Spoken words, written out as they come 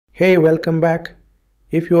Hey, welcome back.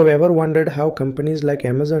 If you have ever wondered how companies like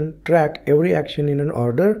Amazon track every action in an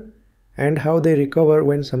order and how they recover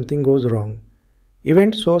when something goes wrong,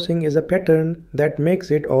 event sourcing is a pattern that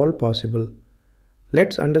makes it all possible.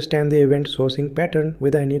 Let's understand the event sourcing pattern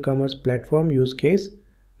with an e-commerce platform use case.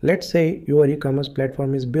 Let's say your e-commerce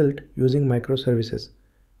platform is built using microservices.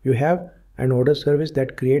 You have an order service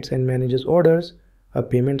that creates and manages orders, a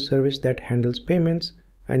payment service that handles payments,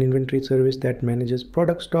 an inventory service that manages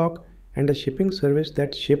product stock, and a shipping service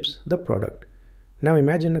that ships the product. Now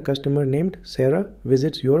imagine a customer named Sarah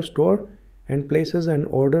visits your store and places an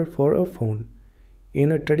order for a phone.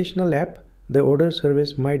 In a traditional app, the order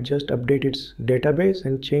service might just update its database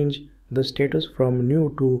and change the status from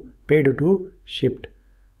new to paid to shipped.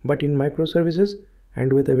 But in microservices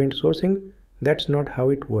and with event sourcing, that's not how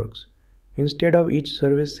it works. Instead of each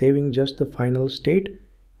service saving just the final state,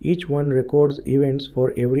 each one records events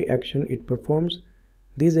for every action it performs.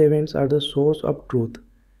 These events are the source of truth,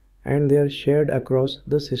 and they are shared across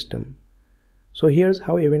the system. So here's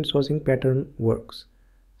how event sourcing pattern works.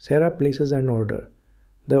 Sarah places an order.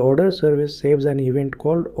 The order service saves an event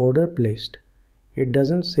called order placed. It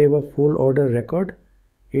doesn't save a full order record,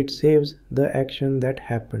 it saves the action that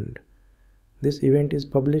happened. This event is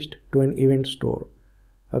published to an event store,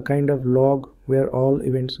 a kind of log where all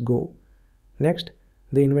events go. Next,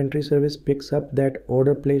 the inventory service picks up that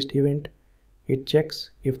order placed event. It checks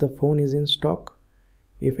if the phone is in stock.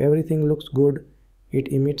 If everything looks good, it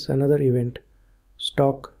emits another event,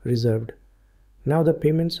 stock reserved. Now the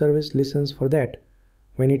payment service listens for that.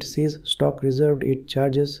 When it sees stock reserved, it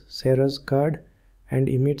charges Sarah's card and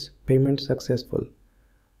emits payment successful.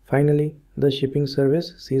 Finally, the shipping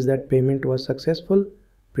service sees that payment was successful,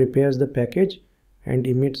 prepares the package, and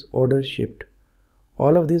emits order shipped.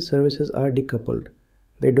 All of these services are decoupled.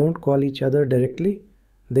 They don't call each other directly,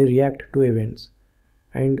 they react to events,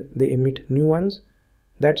 and they emit new ones.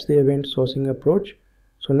 That's the event sourcing approach.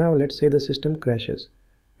 So now let's say the system crashes.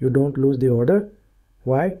 You don't lose the order.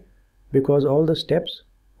 Why? Because all the steps,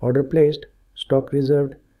 order placed, stock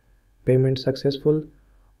reserved, payment successful,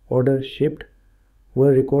 order shipped,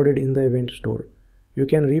 were recorded in the event store. You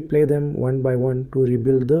can replay them one by one to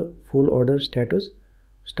rebuild the full order status.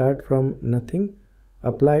 Start from nothing,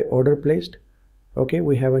 apply order placed. Okay,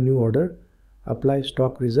 we have a new order. Apply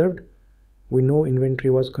stock reserved. We know inventory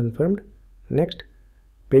was confirmed. Next,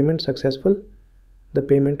 payment successful. The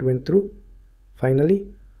payment went through. Finally,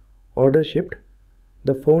 order shipped.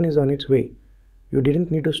 The phone is on its way. You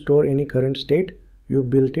didn't need to store any current state. You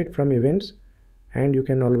built it from events, and you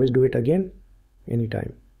can always do it again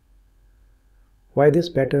anytime. Why this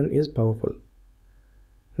pattern is powerful.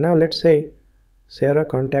 Now let's say Sarah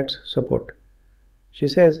contacts support. She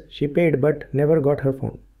says she paid but never got her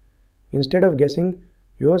phone. Instead of guessing,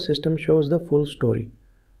 your system shows the full story,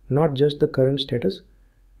 not just the current status.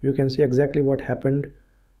 You can see exactly what happened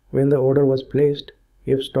when the order was placed,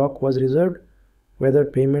 if stock was reserved, whether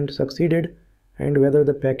payment succeeded, and whether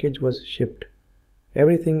the package was shipped.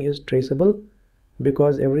 Everything is traceable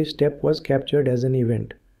because every step was captured as an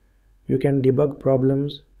event. You can debug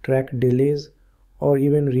problems, track delays, or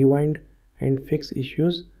even rewind and fix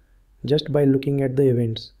issues just by looking at the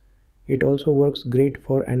events. It also works great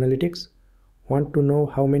for analytics. Want to know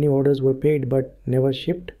how many orders were paid but never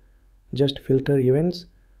shipped? Just filter events.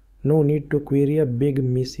 No need to query a big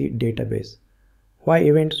messy database. Why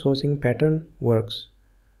event sourcing pattern works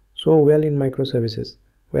so well in microservices?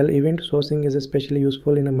 Well, event sourcing is especially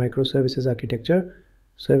useful in a microservices architecture.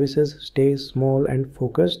 Services stay small and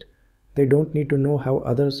focused. They don't need to know how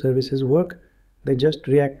other services work. They just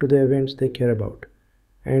react to the events they care about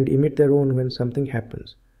and emit their own when something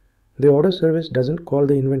happens. The order service doesn't call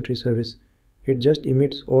the inventory service. It just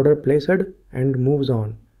emits order placed and moves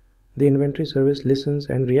on. The inventory service listens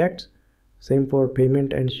and reacts. Same for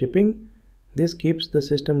payment and shipping. This keeps the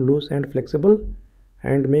system loose and flexible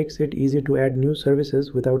and makes it easy to add new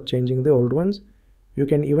services without changing the old ones. You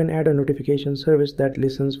can even add a notification service that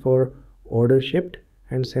listens for order shipped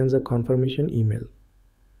and sends a confirmation email.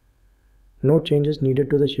 No changes needed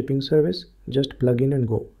to the shipping service, just plug in and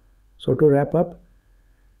go. So to wrap up,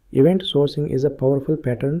 event sourcing is a powerful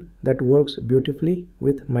pattern that works beautifully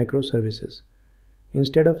with microservices.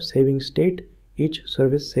 Instead of saving state, each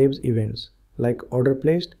service saves events like order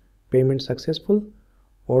placed, payment successful,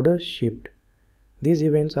 order shipped. These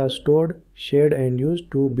events are stored, shared, and used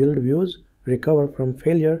to build views, recover from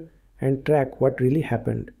failure, and track what really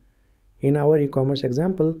happened. In our e-commerce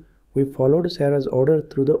example, we followed Sarah's order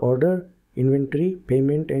through the order, inventory,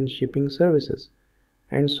 payment, and shipping services,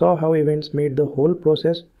 and saw how events made the whole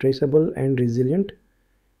process traceable and resilient.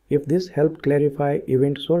 If this helped clarify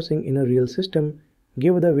event sourcing in a real system,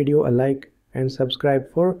 Give the video a like and subscribe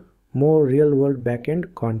for more real-world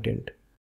backend content.